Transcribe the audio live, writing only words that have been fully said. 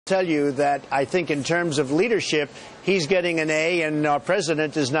tell you that I think in terms of leadership, he's getting an A and our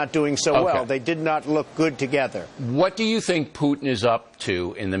president is not doing so well. They did not look good together. What do you think Putin is up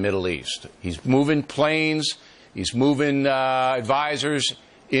to in the Middle East? He's moving planes. He's moving advisors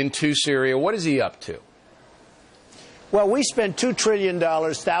into Syria. What is he up to? Well, we spent $2 trillion,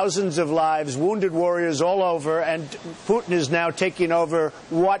 thousands of lives, wounded warriors all over, and Putin is now taking over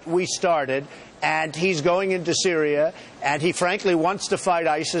what we started. And he's going into Syria, and he frankly wants to fight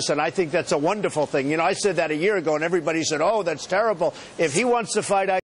ISIS, and I think that's a wonderful thing. You know, I said that a year ago, and everybody said, oh, that's terrible. If he wants to fight ISIS,